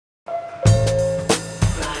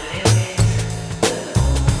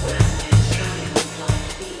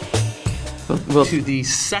to the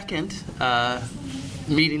second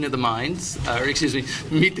meeting of the minds, or excuse me,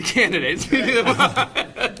 meet the candidates.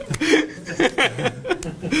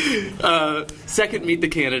 Second, meet the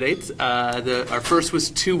candidates. Our first was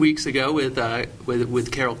 2 weeks ago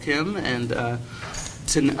with Carol Kim, and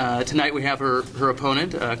tonight we have her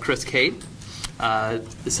opponent, Cate.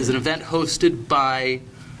 This is an event hosted by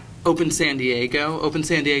Open San Diego. Open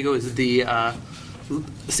San Diego is the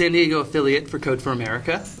San Diego affiliate for Code for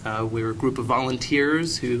America. We're a group of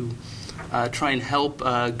volunteers who try and help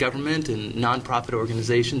government and nonprofit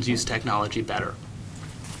organizations use technology better.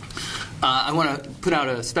 I want to put out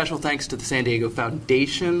a special thanks to the San Diego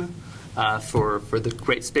Foundation for the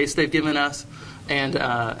great space they've given us, and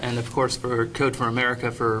of course for Code for America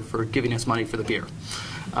for giving us money for the beer.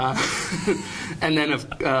 And then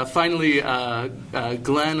finally,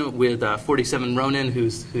 Glenn with 47 Ronin,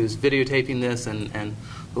 who's videotaping this and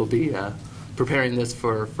will be preparing this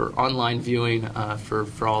for online viewing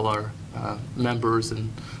for all our members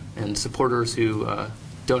and supporters who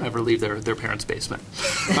don't ever leave their parents' basement.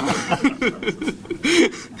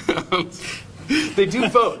 They do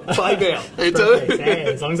vote by mail. Hey,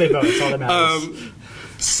 as long as they vote, it's all that matters.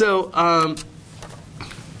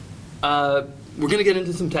 We're going to get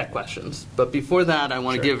into some tech questions, but before that, I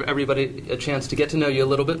want to give everybody a chance to get to know you a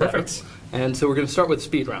little bit better. Perfect. And so we're going to start with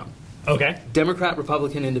speed round. Okay. Democrat,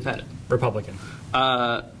 Republican, Independent. Republican.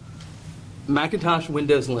 Macintosh,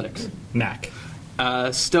 Windows, Linux. Mac.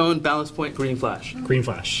 Stone, Ballast Point, Green Flash. Green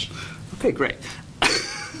Flash. Okay, great.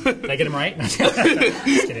 Did I get him right? Just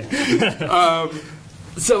kidding.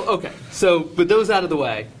 So with those out of the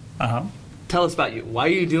way, tell us about you. Why are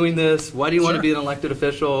you doing this? Why do you want to be an elected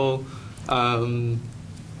official?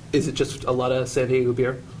 Is it just a lot of San Diego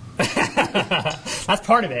beer? That's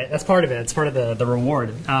part of it. It's part of the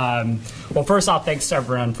reward. Well, first off, thanks to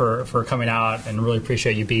everyone for coming out, and really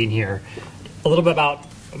appreciate you being here. A little bit about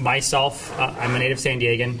myself. I'm a native San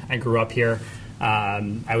Diegan. I grew up here.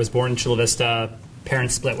 I was born in Chula Vista.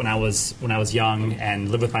 Parents split when I was young, and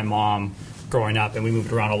lived with my mom growing up, and we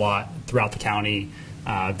moved around a lot throughout the county.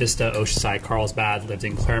 Vista, Oceanside, Carlsbad, lived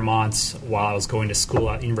in Claremont while I was going to school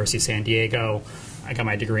at University of San Diego. I got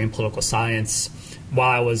my degree in political science. While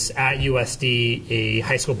I was at USD, a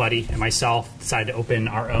high school buddy and myself decided to open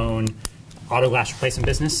our own auto glass replacement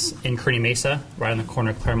business in Kearny Mesa, right on the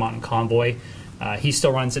corner of Claremont and Convoy. He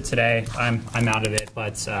still runs it today. I'm out of it,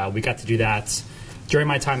 but we got to do that during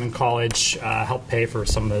my time in college, helped pay for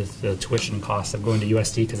some of the tuition costs of going to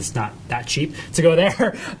USD because it's not that cheap to go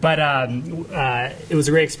there. But it was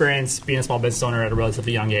a great experience being a small business owner at a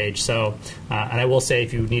relatively young age. So, and I will say,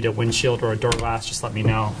 if you need a windshield or a door glass, just let me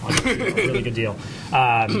know. I'll get you a really good deal.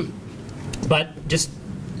 But just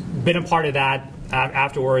been a part of that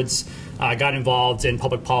afterwards. Got involved in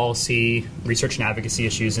public policy, research and advocacy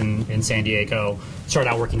issues in San Diego.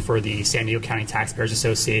 Started out working for the San Diego County Taxpayers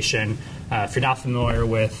Association. If you're not familiar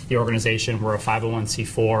with the organization, we're a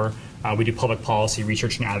 501c4. We do public policy,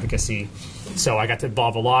 research and advocacy. So I got to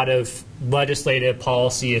involve a lot of legislative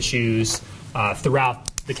policy issues throughout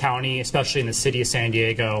the county, especially in the city of San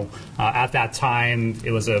Diego. At that time,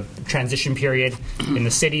 it was a transition period in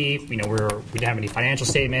the city. We didn't have any financial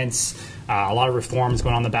statements. A lot of reforms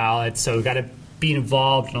going on the ballot, so we got to be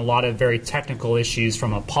involved in a lot of very technical issues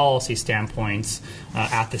from a policy standpoint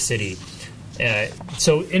at the city.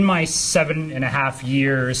 So in my 7.5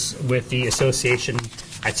 years with the association,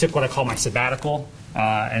 I took what I call my sabbatical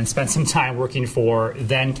and spent some time working for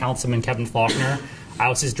then Councilman Kevin Faulkner. I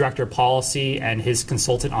was his director of policy and his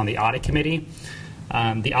consultant on the audit committee.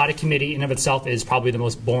 The audit committee in of itself is probably the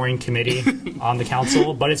most boring committee on the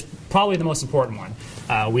council, but it's probably the most important one.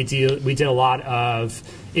 We did a lot of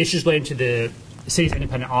issues related to the city's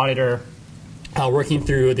independent auditor, working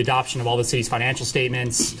through the adoption of all the city's financial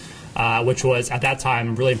statements, which was at that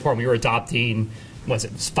time really important. We were adopting, was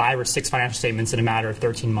it 5 or 6 financial statements in a matter of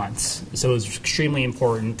 13 months. So it was extremely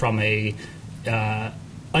important from a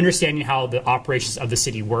understanding how the operations of the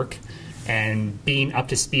city work. And being up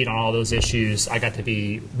to speed on all those issues, I got to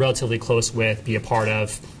be relatively close with, be a part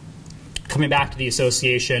of. Coming back to the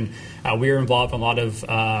association, we were involved in a lot of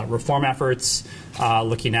reform efforts,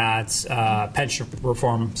 looking at pension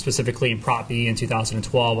reform, specifically in Prop B in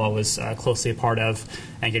 2012. I was closely a part of,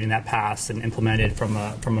 and getting that passed and implemented from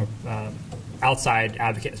a outside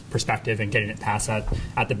advocate perspective, and getting it passed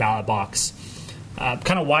at the ballot box.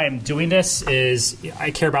 Kind of why I'm doing this is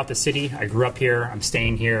I care about the city. I grew up here. I'm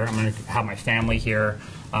staying here. I'm going to have my family here.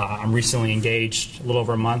 I'm recently engaged, a little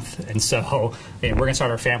over a month, and so we're going to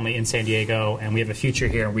start our family in San Diego, and we have a future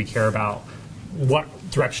here. We care about what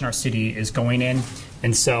direction our city is going in,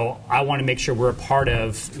 and so I want to make sure we're a part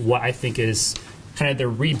of what I think is kind of the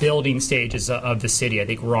rebuilding stages of the city. I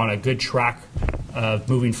think we're on a good track of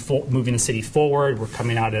moving the city forward. We're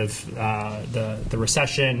coming out of the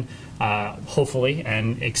recession, hopefully,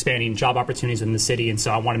 and expanding job opportunities in the city. And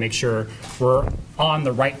so I want to make sure we're on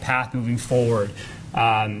the right path moving forward.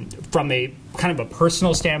 From a kind of a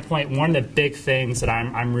personal standpoint, one of the big things that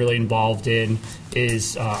I'm really involved in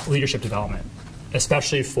is leadership development,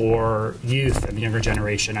 especially for youth and the younger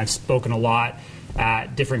generation. I've spoken a lot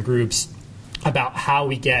at different groups about how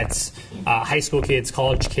we get high school kids,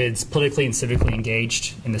 college kids politically and civically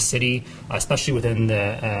engaged in the city, especially within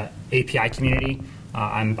the API community.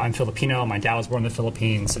 I'm Filipino. My dad was born in the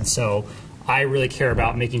Philippines, and so I really care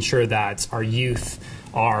about making sure that our youth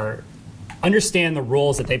understand the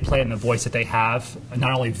roles that they play and the voice that they have,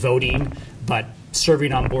 not only voting, but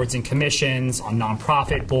serving on boards and commissions, on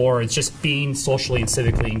nonprofit boards, just being socially and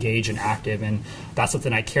civically engaged and active. And that's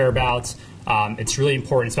something I care about. It's really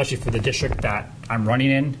important, especially for the district that I'm running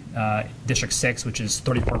in, District 6, which is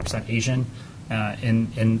 34% Asian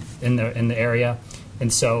in the area.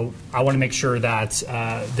 And so I want to make sure that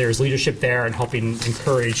there's leadership there and helping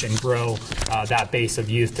encourage and grow that base of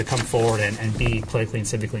youth to come forward and be politically and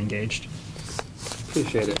civically engaged.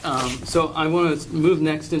 Appreciate it. So I want to move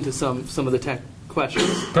next into some of the tech questions.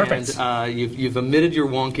 Perfect. And you've omitted your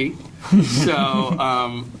wonky, so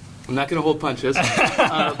I'm not going to hold punches.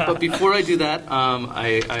 But before I do that,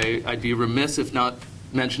 I'd be remiss if not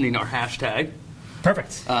mentioning our hashtag.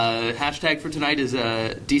 Perfect. Hashtag for tonight is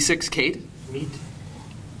D6Cate. Meet.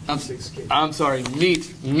 D6Cate. I'm sorry, meet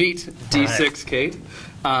D6Cate.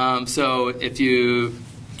 So if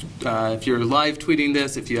you're live tweeting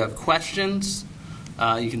this, if you have questions,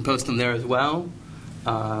 you can post them there as well.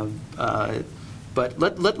 But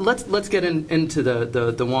let's get into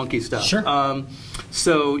the wonky stuff. Sure.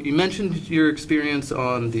 So you mentioned your experience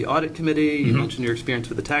on the audit committee. You mentioned your experience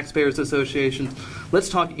with the Taxpayers Association. Let's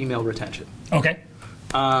talk email retention. Okay.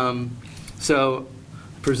 So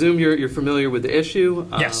presume you're familiar with the issue.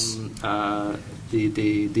 Yes.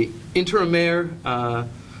 The interim mayor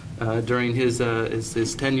during his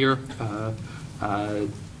tenure,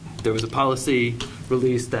 there was a policy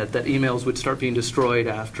released that emails would start being destroyed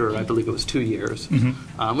after, I believe it was 2 years,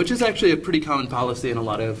 which is actually a pretty common policy in a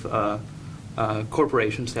lot of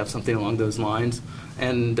corporations to have something along those lines.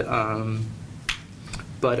 And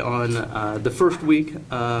but on the first week,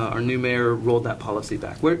 our new mayor rolled that policy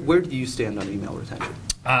back. Where do you stand on email retention?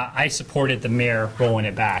 I supported the mayor rolling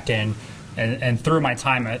it back, and through my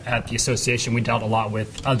time at the association, we dealt a lot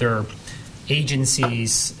with other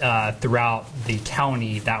agencies throughout the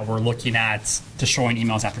county that were looking at destroying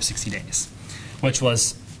emails after 60 days, which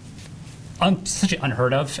was essentially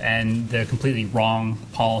unheard of and the completely wrong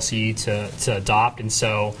policy to adopt. And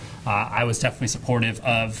so I was definitely supportive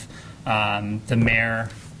of the mayor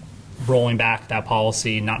rolling back that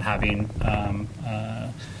policy, not having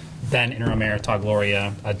then interim mayor Todd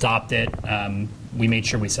Gloria adopt it. We made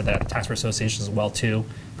sure we said that at the Taxpayer Association as well too.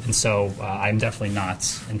 And so I'm definitely not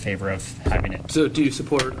in favor of having it. So do you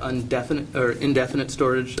support indefinite or indefinite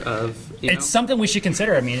storage of email? It's something we should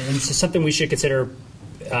consider. I mean, it's something we should consider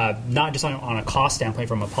not just on a cost standpoint,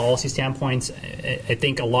 from a policy standpoint. I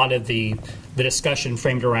think a lot of the discussion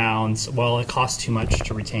framed around, well, it costs too much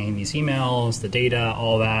to retain these emails, the data,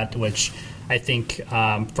 all that, which I think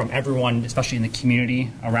from everyone, especially in the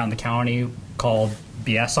community around the county, called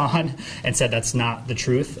BS on and said that's not the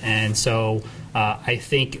truth. And so I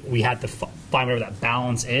think we had to find whatever that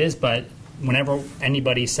balance is. But whenever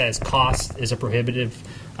anybody says cost is a prohibitive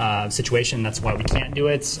situation, that's why we can't do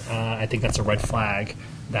it, I think that's a red flag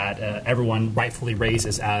that everyone rightfully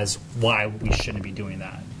raises as why we shouldn't be doing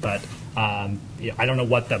that. But I don't know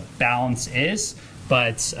what the balance is,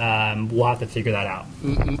 but we'll have to figure that out.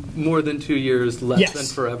 More than 2 years, less Yes. than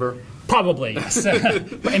forever? Probably, yes.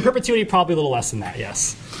 But in perpetuity, probably a little less than that,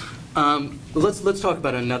 yes. Let's talk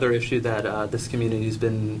about another issue that this community has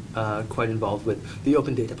been quite involved with, the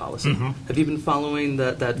open data policy. Have you been following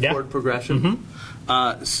that forward progression?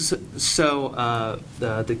 The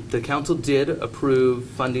council did approve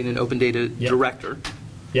funding an open data director,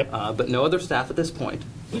 but no other staff at this point.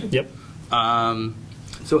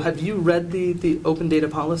 So have you read the open data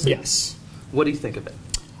policy? Yes. What do you think of it?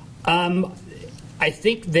 I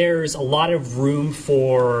think there's a lot of room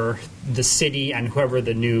for the city and whoever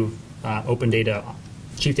the new open data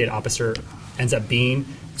chief data officer ends up being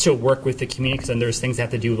to work with the community, because then there's things that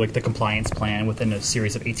have to do with like the compliance plan within a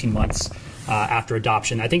series of 18 months after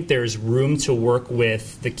adoption. I think there's room to work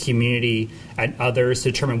with the community and others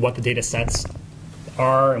to determine what the data sets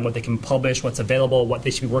are and what they can publish, what's available, what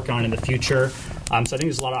they should be working on in the future. So I think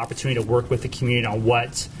there's a lot of opportunity to work with the community on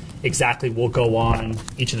what exactly will go on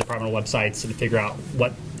each of the departmental websites and figure out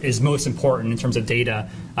what is most important in terms of data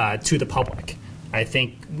to the public. I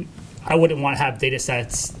think I wouldn't want to have data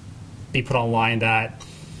sets be put online that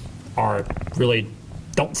are really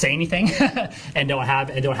don't say anything and don't have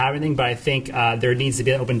anything. But I think there needs to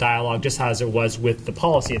be an open dialogue, just as it was with the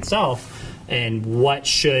policy itself, and what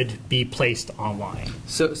should be placed online.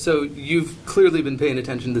 So you've clearly been paying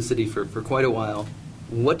attention to the city for quite a while.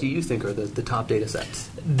 What do you think are the top data sets?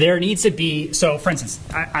 There needs to be, so for instance,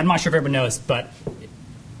 I'm not sure if everyone knows, but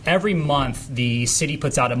every month the city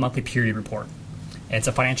puts out a monthly period report. It's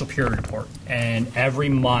a financial period report, and every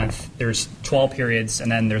month there's 12 periods, and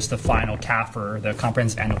then there's the final CAFR, the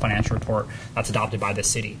Comprehensive Annual Financial Report, that's adopted by the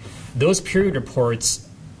city. Those period reports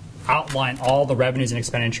outline all the revenues and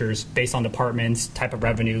expenditures based on departments, type of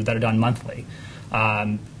revenue that are done monthly.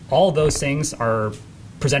 All of those things are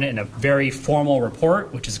presented in a very formal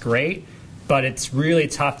report, which is great, but it's really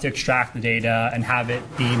tough to extract the data and have it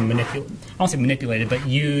be manipulated, I won't say manipulated, but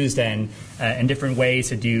used and in different ways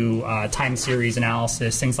to do time series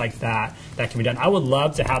analysis, things like that can be done. I would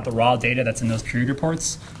love to have the raw data that's in those period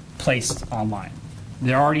reports placed online.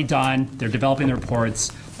 They're already done, they're developing the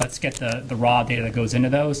reports. Let's get the raw data that goes into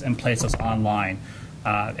those and place those online.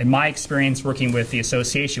 In my experience working with the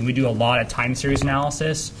association, we do a lot of time series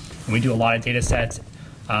analysis, and we do a lot of data sets.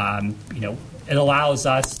 It allows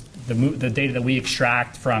us the data that we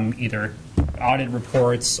extract from either audit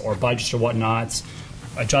reports or budgets or whatnot,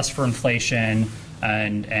 adjust for inflation,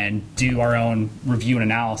 and do our own review and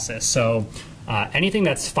analysis. So anything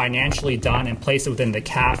that's financially done and placed within the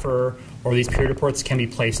CAFR or these period reports can be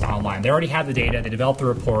placed online. They already have the data, they develop the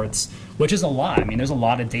reports, which is a lot. I mean, there's a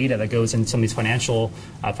lot of data that goes in some of these financial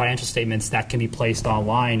statements that can be placed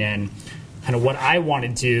online. And kind of what I want to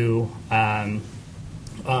do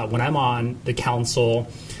when I'm on the council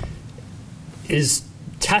is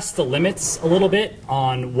test the limits a little bit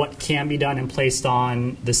on what can be done and placed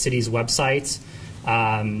on the city's website.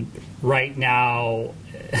 Right now,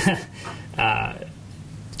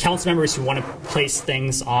 council members who want to place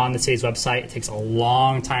things on the city's website, it takes a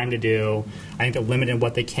long time to do. I think they're limited in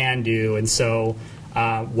what they can do. And so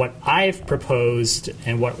what I've proposed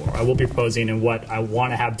and what I will be proposing and what I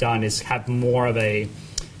want to have done is have more of an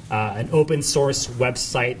open source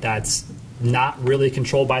website that's not really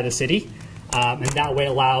controlled by the city. And that way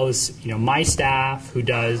allows my staff who's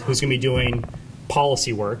going to be doing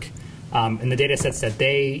policy work and the data sets that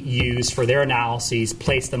they use for their analyses,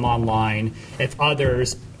 place them online. If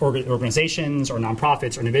others, organizations or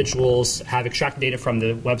nonprofits or individuals have extracted data from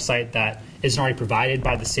the website that isn't already provided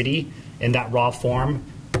by the city in that raw form,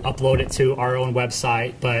 upload it to our own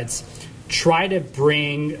website, but try to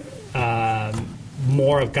bring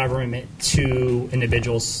more of government to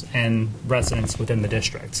individuals and residents within the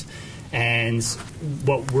district. And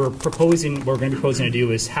what we're going to be proposing to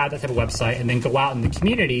do is have that type of website and then go out in the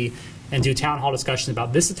community and do town hall discussions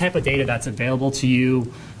about this is the type of data that's available to you.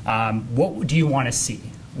 What do you want to see?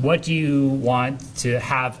 What do you want to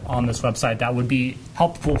have on this website that would be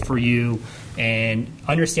helpful for you in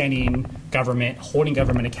understanding government, holding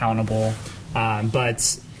government accountable,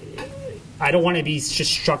 but I don't want to be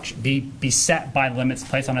just be set by limits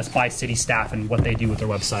placed on us by city staff and what they do with their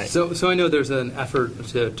website. So I know there's an effort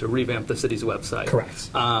to revamp the city's website. Correct.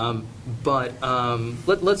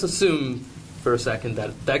 Let's assume for a second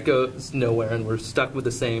that goes nowhere and we're stuck with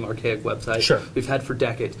the same archaic website we've had for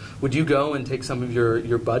decades. Would you go and take some of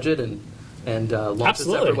your budget and launch a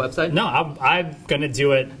separate website? No, I'm going to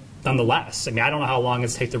do it nonetheless. I mean, I don't know how long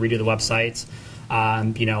it's take to redo the website.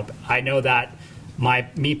 I know that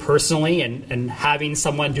me personally and having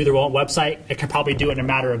someone do their own website, I can probably do it in a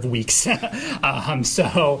matter of weeks. So,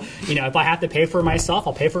 if I have to pay for it myself,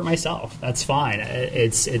 I'll pay for it myself. That's fine.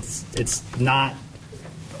 It's not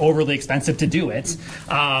overly expensive to do it.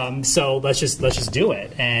 So let's just do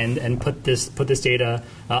it and put this data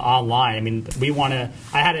online. I mean, we want to.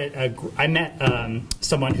 I met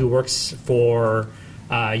someone who works for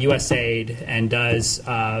USAID and does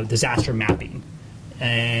disaster mapping.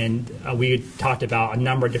 And we talked about a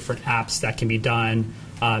number of different apps that can be done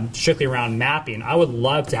strictly around mapping. I would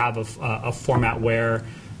love to have a format where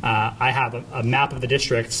I have a map of the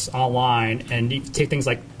districts online, and you take things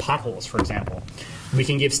like potholes, for example. We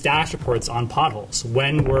can give status reports on potholes.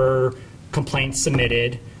 When were complaints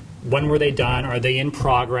submitted? When were they done? Are they in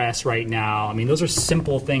progress right now? I mean, those are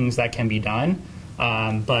simple things that can be done,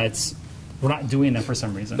 but we're not doing them for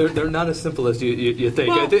some reason. They're not as simple as you think.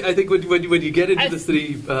 Well, I think when you get into the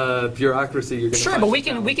city bureaucracy, you're going to but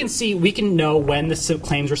we can know when the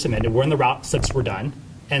claims were submitted, when the route slips were done,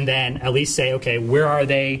 and then at least say, okay, where are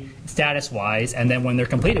they status-wise? And then when they're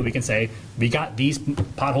completed, we can say, we got these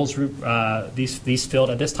potholes, these filled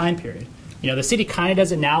at this time period. You know, the city kind of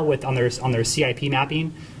does it now with on their CIP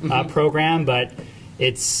mapping program, but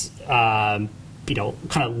it's you know,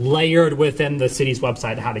 kind of layered within the city's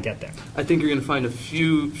website how to get there. I think you're going to find a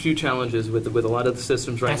few challenges with a lot of the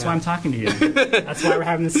systems right That's now. why I'm talking to you. That's why we're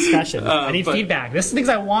having this discussion. I need feedback. There's some things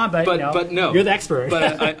I want, but you know, but no, you're the expert.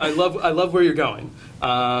 But I love where you're going,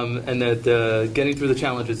 and that getting through the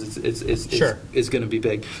challenges is going to be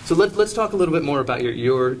big. So let's talk a little bit more about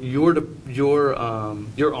your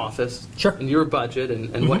office, sure, and your budget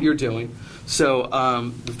and what you're doing. So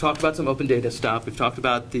we've talked about some open data stuff. We've talked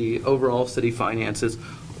about the overall city finances.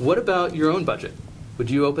 What about your own budget? Would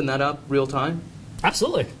you open that up real time?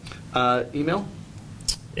 Absolutely. Email?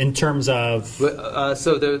 In terms of?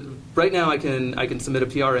 So right now I can submit a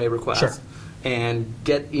PRA request and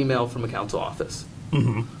get email from a council office.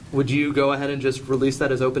 Would you go ahead and just release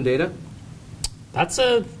that as open data? I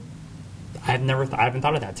haven't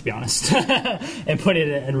thought of that, to be honest, and put it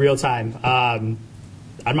in real time. I'm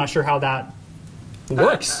not sure how that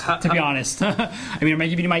works, to be honest. I mean, am I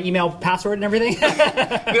giving you my email password and everything?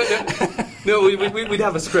 No, we'd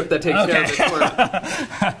have a script that takes care of it for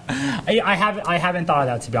it. I haven't thought of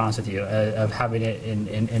that, to be honest with you, of having it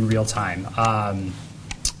in real time.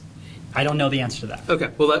 I don't know the answer to that. Okay,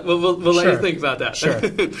 we'll let you think about that. Sure.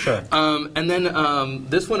 And then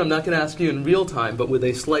this one I'm not going to ask you in real time, but with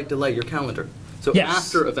a slight delay, your calendar. So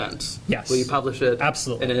after events, will you publish it?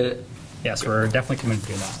 Absolutely. Yes, we're definitely committed to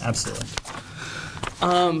doing that. Absolutely.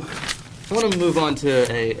 I want to move on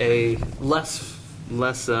to a less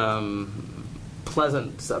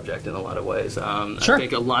pleasant subject in a lot of ways. I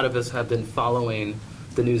think a lot of us have been following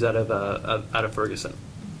the news out of Ferguson,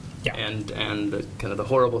 and the, kind of the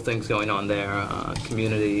horrible things going on there.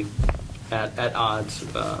 Community at odds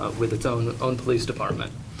with its own police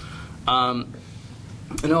department.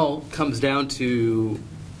 It all comes down to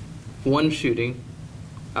one shooting.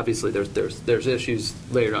 Obviously, there's issues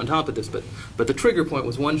layered on top of this, but the trigger point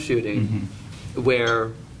was one shooting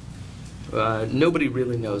where nobody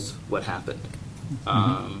really knows what happened.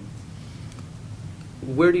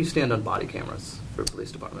 Where do you stand on body cameras for police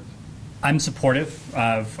department? I'm supportive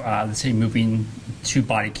of the city moving to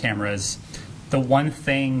body cameras. The one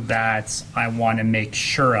thing that I want to make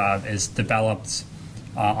sure of is developed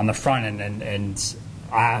on the front end, and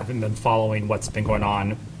I haven't been following what's been going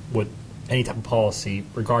on with any type of policy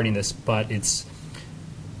regarding this, but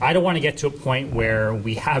I don't want to get to a point where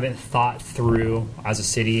we haven't thought through as a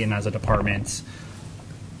city and as a department,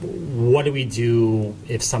 what do we do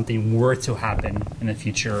if something were to happen in the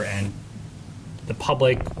future and the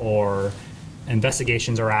public or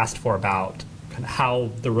investigations are asked for about kind of how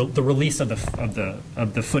the release of the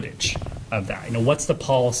footage of that. You know, what's the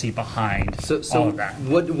policy behind all of that?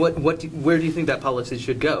 Where do you think that policy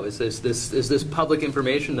should go? Is this public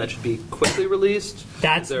information that should be quickly released?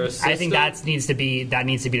 I think that needs to be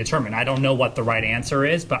determined. I don't know what the right answer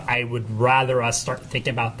is, but I would rather us start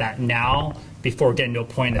thinking about that now before getting to a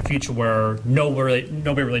point in the future where nobody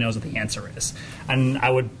really knows what the answer is. And I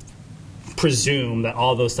would presume that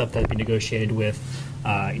all those stuff that have been negotiated with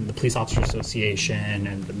the Police Officers Association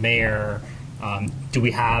and the mayor. Do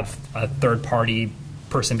we have a third-party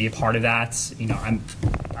person be a part of that? You know, I'm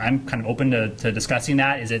kind of open to discussing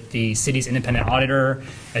that. Is it the city's independent auditor?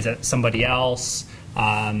 Is it somebody else?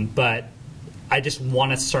 But I just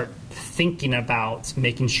want to start thinking about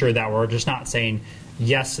making sure that we're just not saying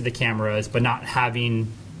yes to the cameras, but not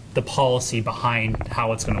having the policy behind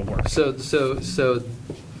how it's going to work. So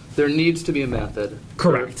there needs to be a method.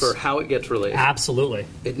 Correct. For how it gets released. Absolutely.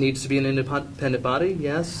 It needs to be an independent body,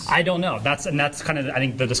 yes? I don't know. That's kind of, I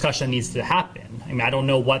think, the discussion needs to happen. I mean, I don't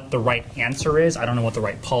know what the right answer is. I don't know what the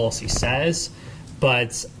right policy says.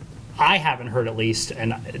 But I haven't heard, at least,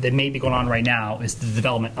 and that may be going on right now, is the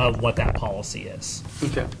development of what that policy is.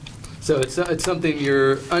 Okay. So it's something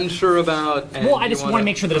you're unsure about. And well, I just want to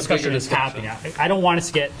make sure the discussion is happening. I don't want us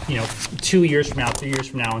to get 2 years from now, 3 years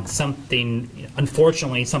from now, and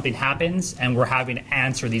unfortunately something happens, and we're having to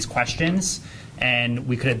answer these questions, and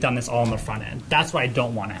we could have done this all on the front end. That's what I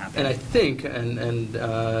don't want to happen. And I think,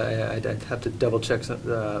 I'd have to double check,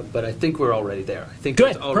 but I think we're already there. I think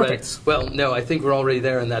good, already, perfect. Well, no, I think we're already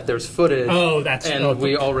there, in that there's footage. Oh,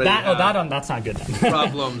 we already that's not good then.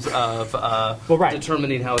 problems of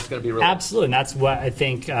determining how it's going to be released. Absolutely, and that's what I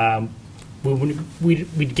think.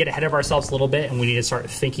 We'd get ahead of ourselves a little bit, and we need to start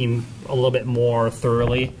thinking a little bit more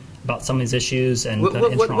thoroughly about some of these issues and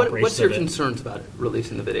internal operations. What's your concerns about it,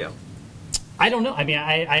 releasing the video? I don't know. I mean,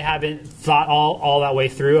 I haven't thought all that way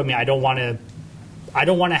through. I mean, I don't want to. I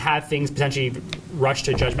don't want to have things potentially rushed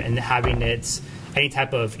to judgment and having it any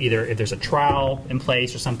type of either if there's a trial in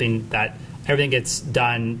place or something that everything gets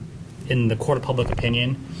done in the court of public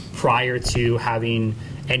opinion prior to having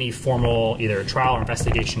any formal either trial or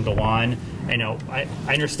investigation go on. I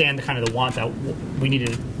understand the kind of the want that we need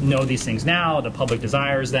to know these things now, the public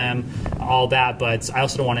desires them, all that, but I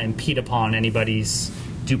also don't want to impede upon anybody's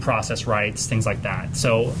due process rights, things like that.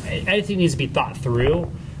 So anything needs to be thought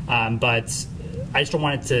through, but I just don't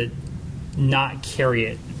want it to not carry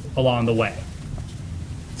it along the way.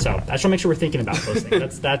 So I just want to make sure we're thinking about those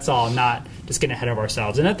things. That's all, not just getting ahead of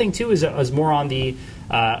ourselves. Another thing too is more on the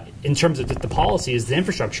in terms of the policy is the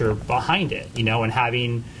infrastructure behind it,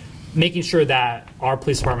 and making sure that our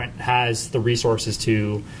police department has the resources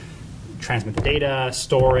to transmit the data,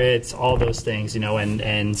 store it, all those things, and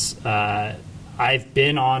I've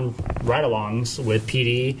been on ride-alongs with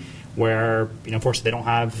PD where, unfortunately they don't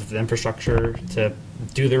have the infrastructure to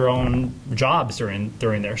do their own jobs during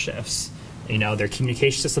their shifts. Their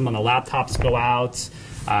communication system on the laptops go out.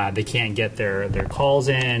 They can't get their calls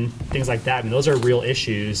in, things like that. Those are real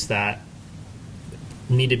issues that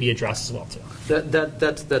need to be addressed as well too.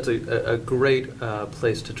 That's a great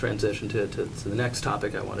place to transition to the next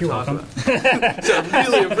topic I want to talk about. So I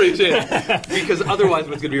really appreciate it, because otherwise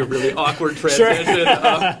it's going to be a really awkward transition. Sure.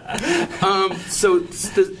 So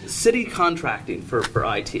the city contracting for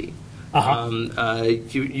IT.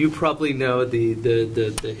 You probably know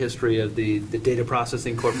the history of the Data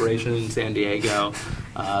Processing Corporation in San Diego.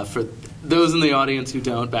 For those in the audience who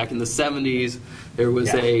don't, back in the 70s, there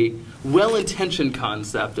was a well-intentioned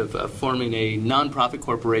concept of forming a nonprofit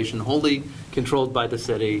corporation wholly controlled by the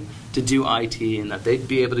city to do IT, and that they'd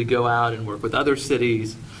be able to go out and work with other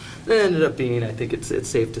cities. It ended up being, I think it's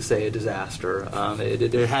safe to say, a disaster.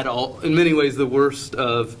 It had in many ways the worst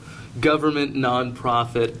of government,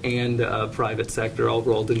 nonprofit, and private sector all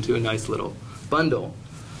rolled into a nice little bundle.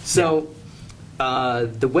 So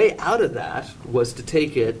the way out of that was to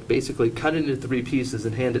take it, basically cut it into 3 pieces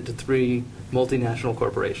and hand it to 3 multinational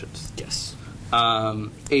corporations. Yes. Atos,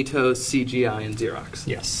 CGI, and Xerox.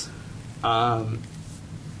 Yes.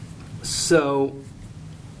 So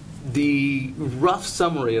the rough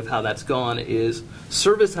summary of how that's gone is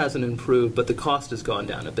service hasn't improved, but the cost has gone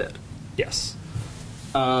down a bit. Yes.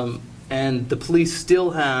 And the police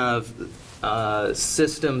still have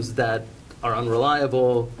systems that are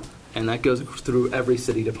unreliable, and that goes through every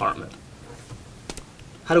city department.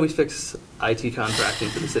 How do we fix IT contracting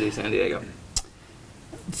for the city of San Diego?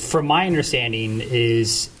 From my understanding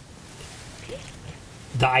is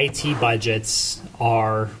the IT budgets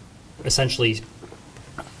are essentially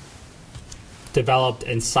developed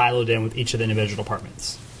and siloed in with each of the individual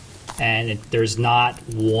departments. And there's not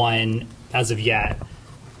one, as of yet,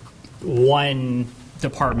 one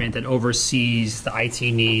department that oversees the IT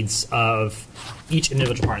needs of each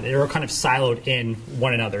individual department. They're kind of siloed in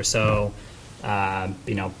one another. So,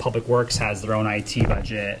 Public Works has their own IT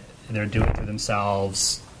budget. They're doing it for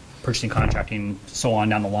themselves, purchasing, contracting, so on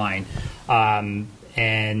down the line. And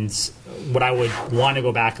what I would want to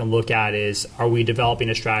go back and look at is, are we developing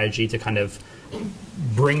a strategy to kind of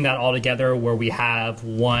bring that all together where we have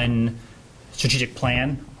one strategic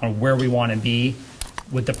plan on where we want to be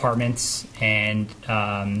with departments and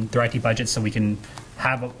their IT budgets, so we can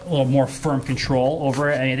have a little more firm control over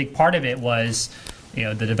it. And I think part of it was,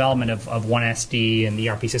 the development of 1SD and the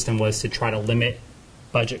ERP system was to try to limit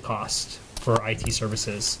budget cost for IT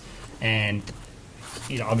services. And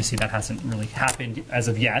obviously that hasn't really happened as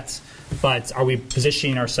of yet, but are we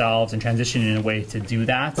positioning ourselves and transitioning in a way to do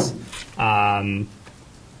that? And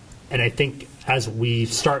I think as we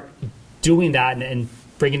start doing that and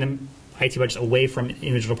bringing them IT budgets away from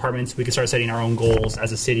individual departments, we can start setting our own goals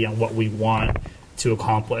as a city on what we want to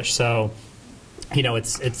accomplish. So,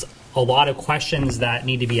 it's a lot of questions that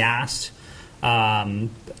need to be asked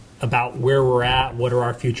about where we're at, what are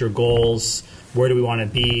our future goals, where do we want to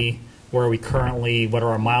be, where are we currently, what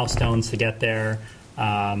are our milestones to get there.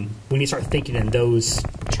 We need to start thinking in those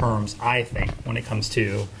terms, I think, when it comes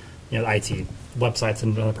to IT. Websites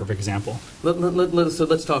and another perfect example. So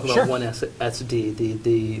let's talk about Sure.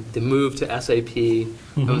 1SD, the move to SAP.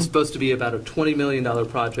 Mm-hmm. It was supposed to be about a $20 million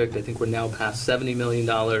project. I think we're now past $70 million.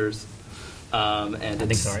 And I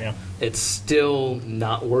think so, yeah. It's still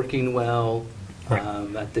not working well. Right.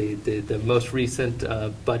 At the most recent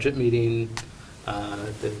budget meeting,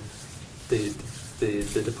 the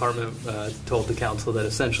department told the council that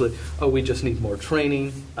essentially, we just need more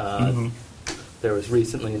training. There was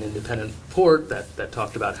recently an independent report that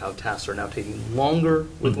talked about how tasks are now taking longer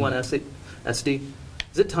with 1SD.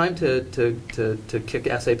 Is it time to kick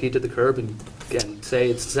SAP to the curb and say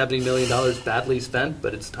it's $70 million badly spent,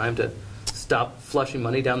 but it's time to stop flushing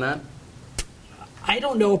money down that? I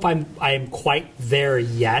don't know if I'm quite there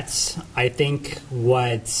yet. I think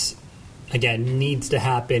what, again, needs to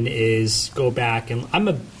happen is go back, and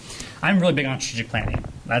I'm really big on strategic planning.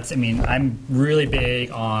 I'm really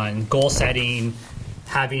big on goal setting,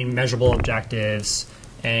 having measurable objectives,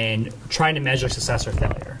 and trying to measure success or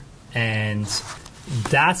failure. And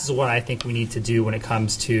that's what I think we need to do when it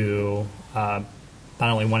comes to not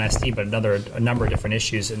only one SD, but a number of different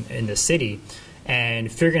issues in the city,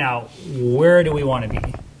 and figuring out where do we want to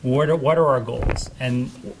be, what are our goals. And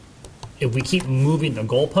if we keep moving the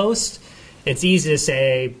goalpost, it's easy to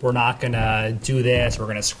say we're not going to do this, we're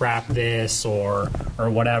going to scrap this, or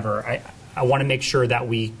whatever. I want to make sure that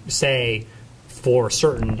we say for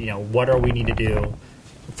certain, what do we need to do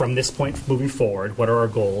from this point moving forward, what are our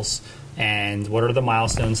goals, and what are the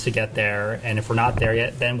milestones to get there. And if we're not there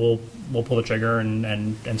yet, then we'll pull the trigger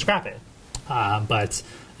and scrap it. But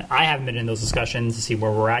I haven't been in those discussions to see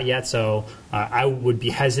where we're at yet, so I would be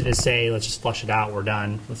hesitant to say let's just flush it out, we're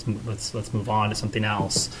done, let's move on to something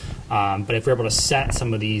else. But if we're able to set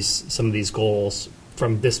some of these goals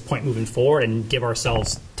from this point moving forward and give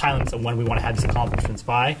ourselves time limits on when we want to have these accomplishments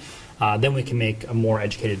by, then we can make a more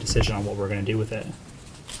educated decision on what we're going to do with it.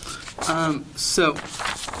 So,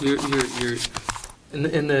 you're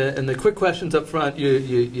in the quick questions up front.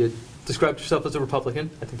 You described yourself as a Republican.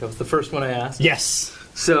 I think that was the first one I asked. Yes.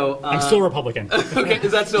 So I'm still a Republican. Okay,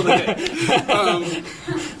 is that still the case?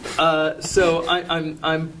 So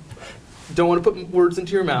I'm don't want to put words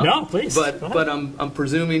into your mouth. No, please. But I'm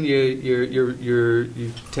presuming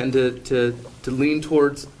you tend to lean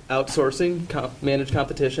towards outsourcing, managed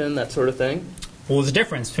competition, that sort of thing. Well, there's a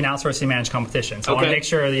difference between outsourcing and managed competition. So I want to make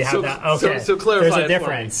sure that you have that. Okay. So clarify. There's a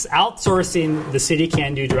difference. Outsourcing, the city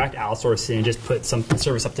can do direct outsourcing and just put some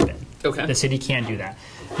service up to bid. Okay. The city can do that.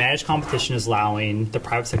 Managed competition is allowing the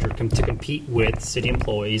private sector to compete with city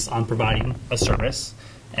employees on providing a service.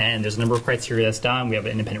 And there's a number of criteria that's done. We have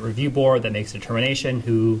an independent review board that makes a determination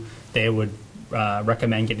who they would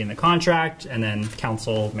recommend getting the contract, and then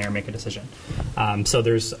council, mayor make a decision. So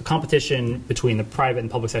there's a competition between the private and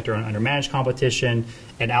public sector under managed competition,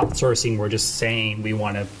 and outsourcing, we're just saying we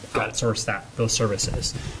want to outsource those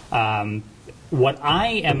services. What I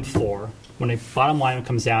am for, when the bottom line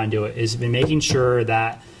comes down to it, is making sure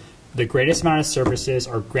that the greatest amount of services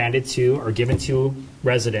are given to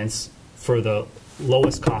residents for the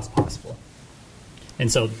lowest cost possible. And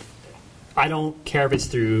so I don't care if it's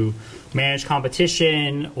through managed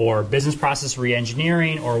competition or business process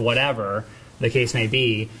re-engineering or whatever the case may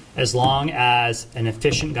be, as long as an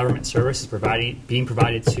efficient government service is being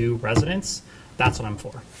provided to residents, that's what I'm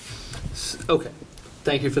for. Okay.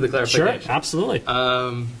 Thank you for the clarification. Sure, absolutely.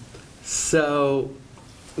 So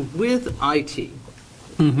with IT,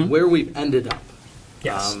 where we've ended up,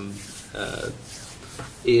 yes.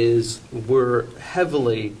 Is we're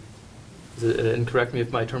heavily, and correct me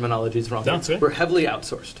if my terminology is wrong, we're heavily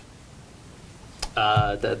outsourced.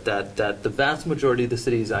 That the vast majority of the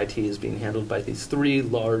city's IT is being handled by these three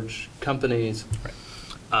large companies. Right.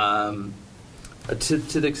 And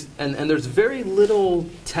there's very little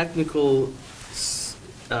technical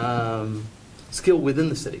skill within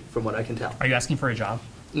the city, from what I can tell. Are you asking for a job?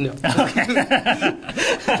 No. Okay.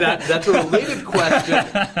 That's a related question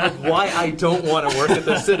of why I don't want to work at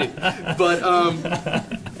the city. But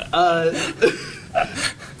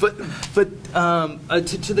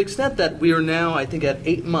to the extent that we are now, I think, at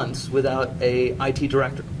 8 months without a IT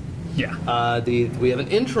director. Yeah. We have an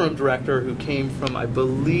interim director who came from, I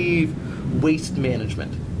believe, waste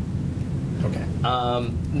management. Okay.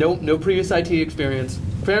 No previous IT experience.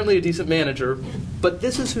 Apparently a decent manager, but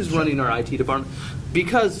this is who's running our IT department.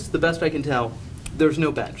 Because, the best I can tell, there's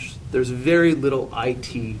no bench. There's very little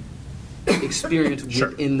IT experience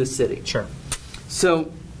within the city. Sure. So,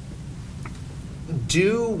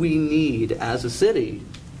 do we need, as a city,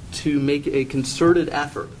 to make a concerted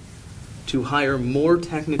effort to hire more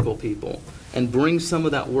technical people and bring some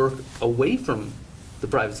of that work away from the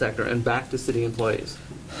private sector and back to city employees?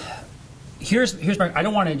 Here's my, I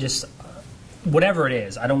don't want to just, whatever it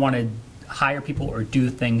is, I don't want to hire people or do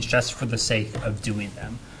things just for the sake of doing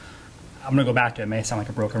them. I'm going to go back to it. It may sound like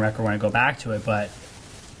a broken record when I go back to it, but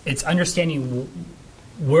it's understanding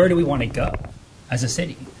where do we want to go as a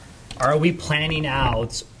city? Are we planning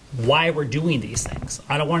out why we're doing these things?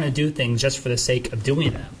 I don't want to do things just for the sake of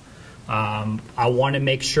doing them. I want to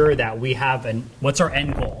make sure that we have what's our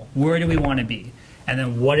end goal? Where do we want to be? And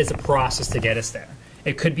then what is the process to get us there?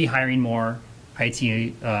 It could be hiring more IT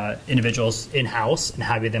individuals in-house and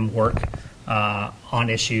having them work on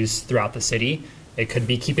issues throughout the city. It could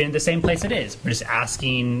be keeping it the same place it is. We're just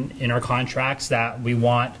asking in our contracts that we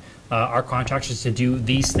want our contractors to do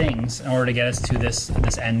these things in order to get us to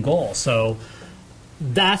this end goal. So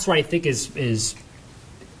that's what I think is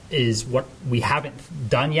what we haven't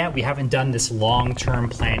done yet. We haven't done this long-term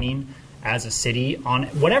planning as a city on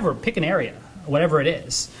whatever, pick an area, whatever it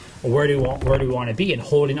is. Where do we want to be, and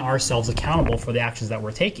holding ourselves accountable for the actions that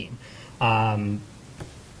we're taking.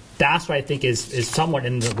 That's what I think is somewhat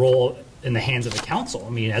in the role in the hands of the council.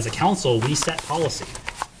 I mean, as a council, we set policy.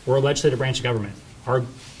 We're a legislative branch of government. Our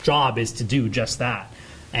job is to do just that,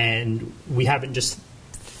 and we haven't just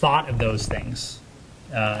thought of those things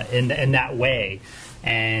in that way.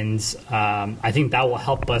 And I think that will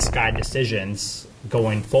help us guide decisions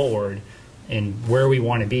going forward in where we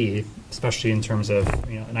want to be, especially in terms of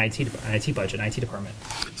an IT budget, an IT department.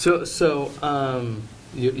 So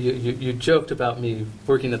you joked about me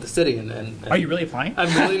working at the city, and are you really applying?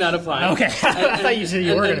 I'm really not applying. Okay, I thought you said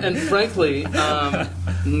you were. And frankly,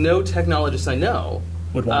 no technologist I know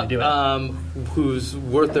would want to do it. Who's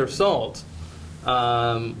worth their salt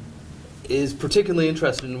is particularly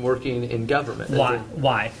interested in working in government.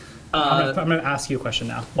 Why? I'm going to ask you a question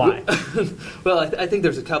now. Why? Well, I think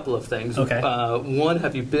there's a couple of things. Okay. One,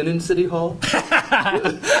 have you been in City Hall?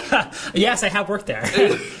 Yes, I have worked there.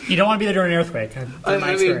 You don't want to be there during an earthquake. From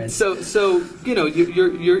my experience. So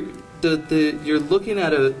you're looking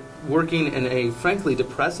at working in a frankly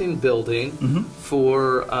depressing building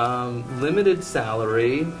for limited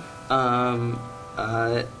salary. And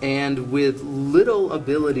with little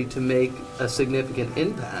ability to make a significant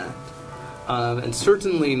impact, and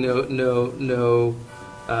certainly no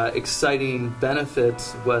exciting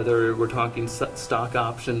benefits, whether we're talking stock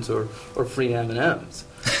options or free M&Ms,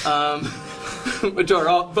 which are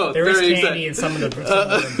all both there very is candy in some of the rooms.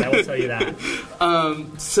 I will tell you that.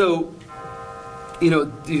 So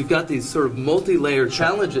you've got these sort of multi-layered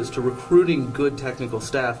challenges to recruiting good technical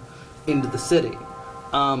staff into the city.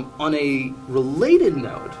 On a related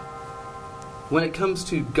note, when it comes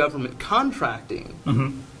to government contracting,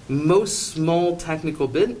 most small technical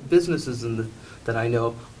businesses that I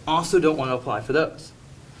know also don't want to apply for those.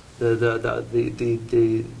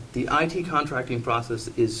 The IT contracting process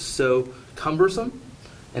is so cumbersome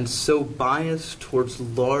and so biased towards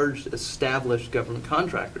large established government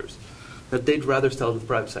contractors that they'd rather sell to the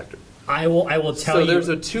private sector. I will tell you. So there's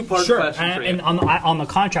a two-part question for you. And on the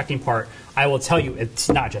contracting part, I will tell you it's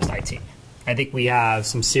not just IT. I think we have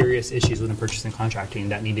some serious issues within purchasing and contracting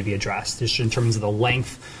that need to be addressed, just in terms of the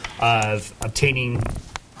length of obtaining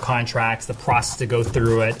contracts, the process to go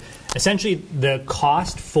through it. Essentially, the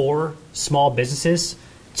cost for small businesses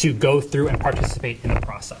to go through and participate in the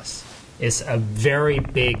process is a very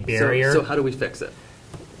big barrier. So how do we fix it?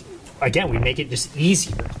 Again, we make it just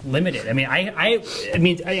easier, limited. I mean, I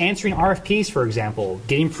mean, answering RFPs, for example,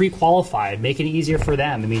 getting pre-qualified, making it easier for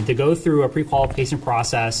them. I mean, to go through a pre-qualification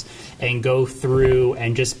process and go through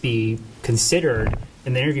and just be considered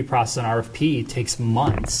in the interview process on RFP takes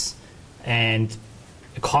months, and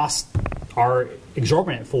the costs are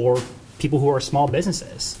exorbitant for people who are small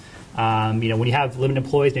businesses. When you have limited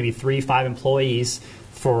employees, maybe 3-5 employees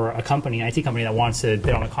for a company, an IT company that wants to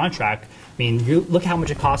bid on a contract. I mean, you look how much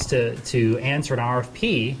it costs to answer an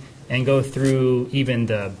RFP and go through even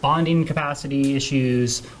the bonding capacity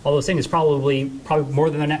issues, all those things. It's probably more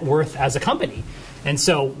than their net worth as a company. And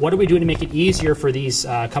so what are we doing to make it easier for these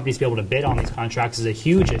companies to be able to bid on these contracts is a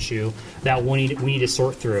huge issue that we need to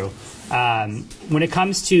sort through. When it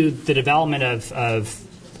comes to the development of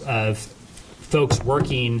folks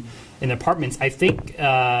working in apartments, I think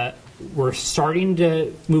we're starting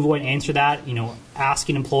to move away and answer that,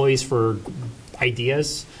 asking employees for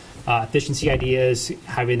ideas, efficiency ideas,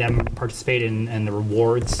 having them participate in the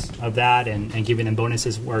rewards of that, and giving them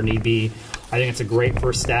bonuses where need be. I think it's a great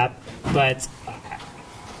first step. But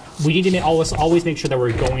we need to always make sure that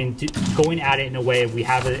we're going at it in a way we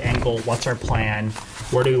have an end goal, what's our plan,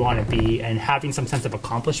 where do we want to be, and having some sense of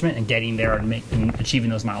accomplishment and getting there and achieving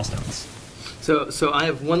those milestones. So I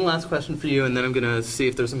have one last question for you, and then I'm going to see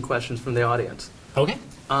if there's some questions from the audience. Okay.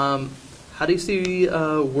 How do you see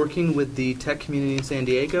working with the tech community in San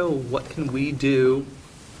Diego? What can we do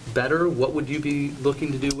better? What would you be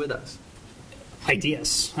looking to do with us?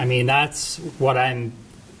 Ideas. I mean, that's what I'm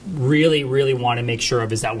really want to make sure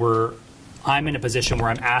of, is that I'm in a position where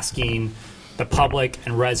I'm asking the public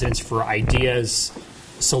and residents for ideas,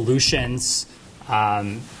 solutions,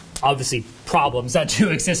 obviously problems that do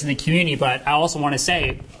exist in the community, but I also want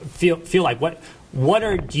to feel like what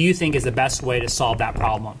do you think is the best way to solve that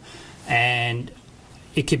problem? And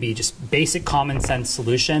it could be just basic common sense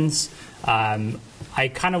solutions.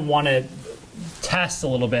 I kind of want to test a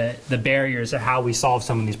little bit the barriers of how we solve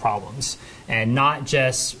some of these problems, and not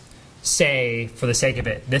just say, for the sake of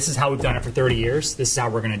it, this is how we've done it for 30 years, this is how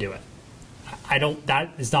we're going to do it. That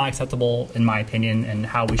is not acceptable in my opinion, and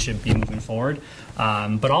how we should be moving forward.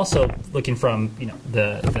 But also looking from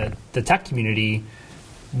the tech community,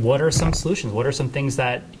 what are some solutions? What are some things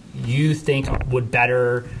that you think would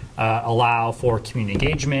better allow for community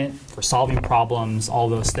engagement, for solving problems, all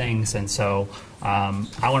those things? And so I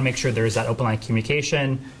want to make sure there's that open line of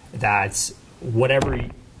communication, that whatever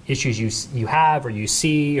issues you have or you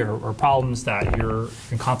see or problems, that you're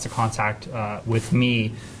in constant contact with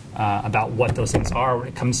me about what those things are when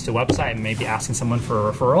it comes to a website, and maybe asking someone for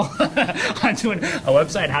a referral on doing a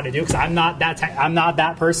website and how to do it, because I'm not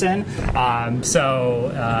that person.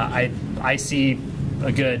 So I see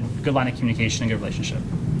a good line of communication and good relationship.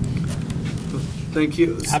 Thank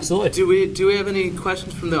you. Absolutely. Do we have any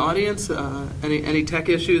questions from the audience? Any tech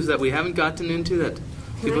issues that we haven't gotten into that?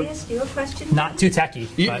 Can I ask you a question? Not too techy,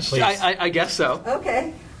 but please. I guess so.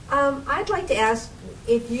 Okay. I'd like to ask,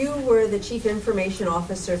 if you were the Chief Information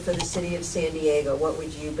Officer for the City of San Diego, what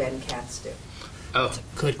would you, Ben Katz, do? Oh, That's a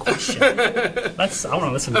good question. I want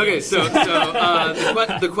to listen to this. so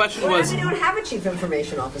the question Well, was... we don't have a Chief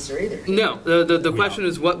Information Officer either. No, the question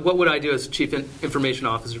is what would I do as Chief Information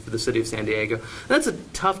Officer for the City of San Diego? That's a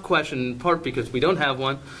tough question, in part because we don't have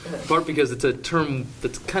one, in part because it's a term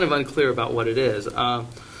that's kind of unclear about what it is.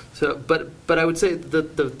 But I would say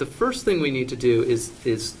the first thing we need to do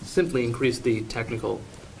is simply increase the technical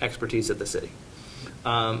expertise at the city.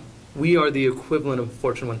 We are the equivalent of a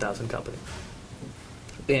Fortune 1000 company.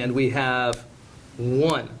 And we have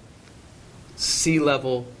one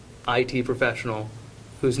C-level IT professional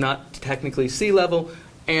who's not technically C-level,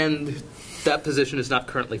 and that position is not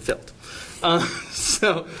currently filled.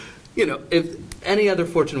 So, if any other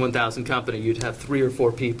Fortune 1000 company, you'd have 3 or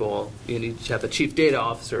 4 people. You'd have a chief data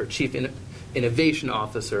officer, a chief innovation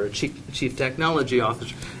officer, a chief technology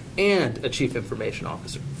officer, and a chief information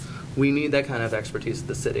officer. We need that kind of expertise at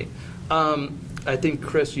the city. I think,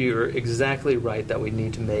 Chris, you're exactly right that we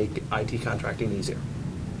need to make IT contracting easier.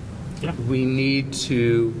 Yeah. We need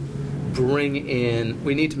to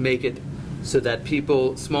we need to make it so that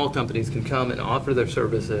small companies can come and offer their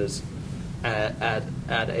services at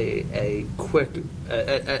a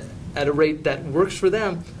rate that works for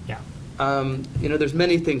them. Yeah. There's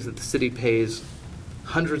many things that the city pays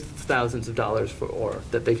hundreds of thousands of dollars for, or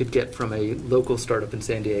that they could get from a local startup in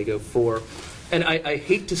San Diego for. And I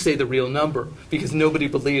hate to say the real number because nobody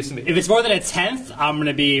believes me. If it's more than a tenth, I'm going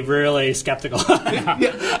to be really skeptical.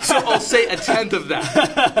 Yeah, so I'll say a tenth of that.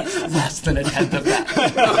 Less than a tenth of that.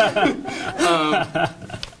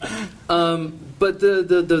 But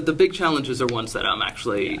the big challenges are ones that I'm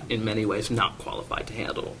actually, in many ways, not qualified to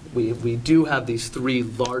handle. We do have these 3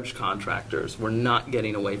 large contractors. We're not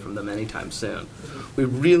getting away from them anytime soon. We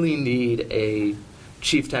really need a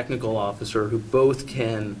chief technical officer who both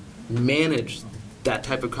can manage that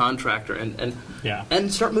type of contractor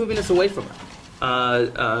and start moving us away from it.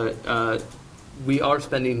 We are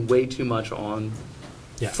spending way too much on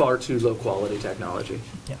far too low quality technology.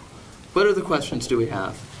 Yeah. What other questions do we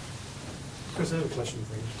have? Chris, I have a question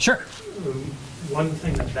for you. Sure. One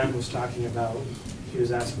thing that Ben was talking about, he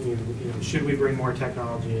was asking you, should we bring more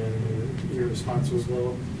technology in? Your response was,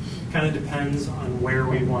 well, kind of depends on where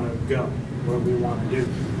we want to go, what we want to do.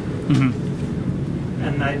 Mm-hmm.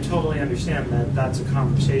 And I totally understand that that's a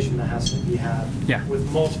conversation that has to be had with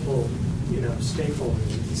multiple,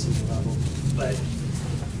 stakeholders at the city level. But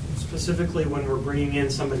specifically when we're bringing in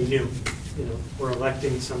somebody new, we're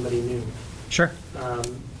electing somebody new. Sure. A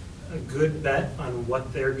good bet on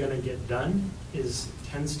what they're going to get done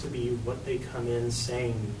tends to be what they come in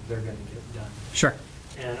saying they're going to get done. Sure.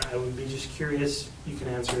 And I would be just curious, you can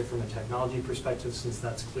answer it from a technology perspective since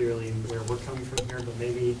that's clearly where we're coming from here, but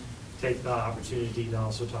maybe take the opportunity to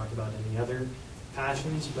also talk about any other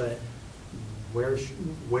passions, but where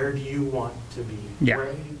do you want to be? Yeah.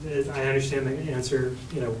 I understand the answer,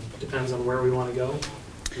 depends on where we want to go.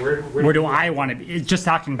 Where do I want to be? Just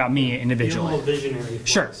talking about me individually. Be a little visionary.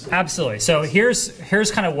 Sure, absolutely. So here's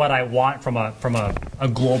kind of what I want from a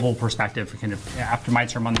global perspective. Kind of after my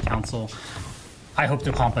term on the council, I hope to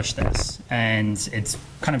accomplish this, and it's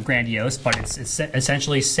kind of grandiose, but it's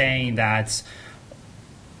essentially saying that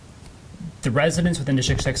the residents within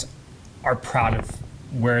District 6 are proud of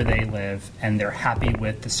where they live, and they're happy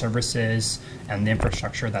with the services and the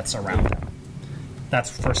infrastructure that's around them. That's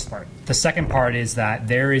the first part. The second part is that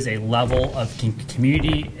there is a level of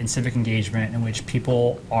community and civic engagement in which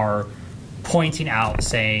people are pointing out,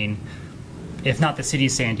 saying, if not the city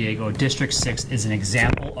of San Diego, District 6 is an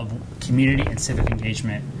example of community and civic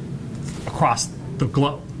engagement across the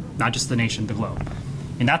globe, not just the nation, the globe.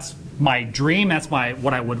 And that's my dream. That's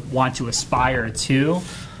what I would want to aspire to.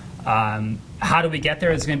 How do we get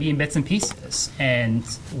there? It's going to be in bits and pieces. And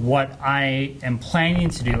what I am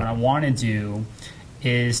planning to do and I want to do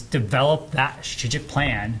is develop that strategic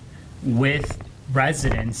plan with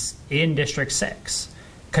residents in District 6.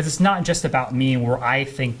 Because it's not just about me and where I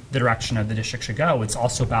think the direction of the district should go. It's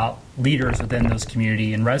also about leaders within those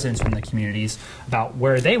communities and residents within the communities about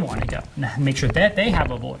where they want to go and make sure that they have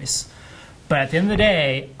a voice. But at the end of the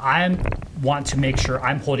day, I want to make sure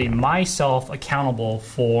I'm holding myself accountable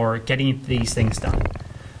for getting these things done.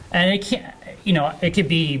 And it can't, it could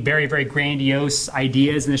be very, very grandiose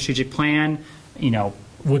ideas in the strategic plan.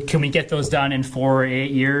 Can we get those done in 4 or 8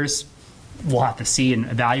 years? We'll have to see and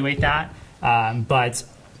evaluate that. But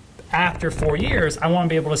after 4 years, I want to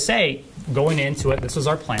be able to say, going into it, this was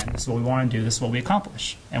our plan. This is what we want to do. This is what we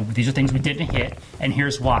accomplish. And these are things we didn't hit, and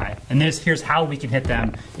here's why. And here's how we can hit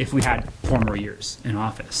them if we had 4 more years in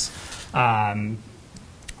office.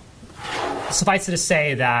 Suffice it to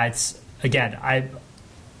say that, again,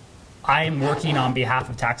 I am working on behalf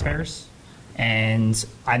of taxpayers, and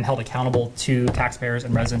I'm held accountable to taxpayers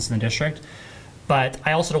and residents in the district. But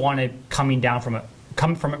I also don't want to come from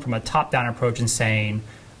it from a top-down approach and saying,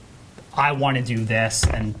 I want to do this,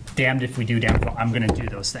 and damned if we do, damned if I'm going to do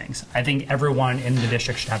those things. I think everyone in the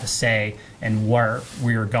district should have a say in where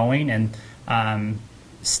we are going, and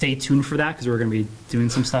stay tuned for that because we're going to be doing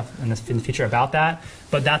some stuff in the future about that.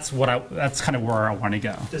 But that's kind of where I want to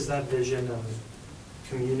go. Does that vision of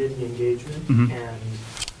community engagement and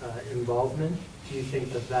involvement, do you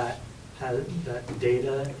think that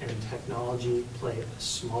data and technology play a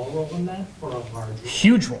small role in that, or a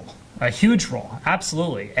large role? A huge role,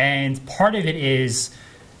 absolutely. And part of it is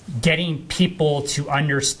getting people to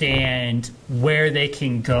understand where they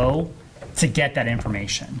can go to get that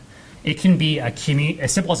information. It can be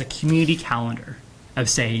as simple as a community calendar of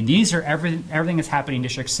saying, these are everything that's happening in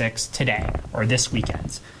District 6 today or this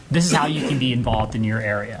weekend. This is how you can be involved in your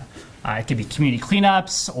area. It could be community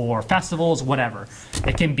cleanups or festivals, whatever.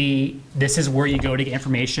 It can be, this is where you go to get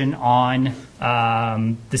information on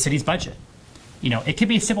the city's budget. It could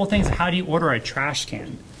be simple things. How do you order a trash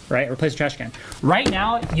can, right? Replace a trash can. Right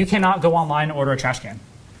now, you cannot go online and order a trash can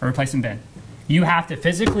or replacement bin. You have to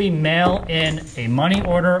physically mail in a money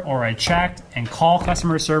order or a check and call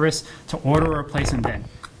customer service to order a replacement bin.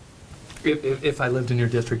 If I lived in your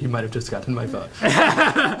district, you might have just gotten my vote.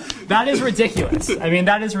 That is ridiculous.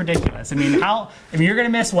 That is ridiculous. You're going to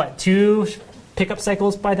miss, 2 pickup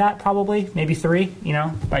cycles by that, probably, maybe 3,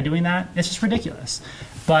 by doing that. It's just ridiculous.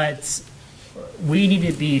 But we need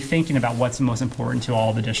to be thinking about what's most important to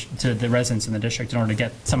to the residents in the district in order to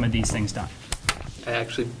get some of these things done. I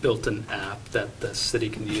actually built an app that the city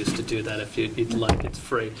can use to do that if you'd like. It's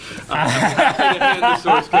free. I'm happy to hand the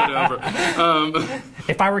source code over.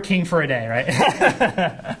 If I were king for a day, right?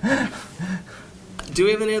 Do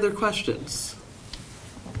we have any other questions?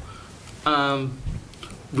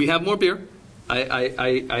 We have more beer.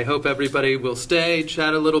 I hope everybody will stay,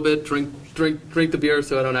 chat a little bit, drink the beer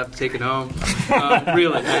so I don't have to take it home.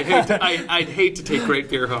 Really, I'd hate to take great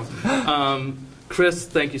beer home. Chris,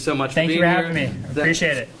 thank you so much for being here. Thank you for having me.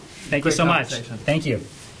 Appreciate it. Thank you so much. Thank you.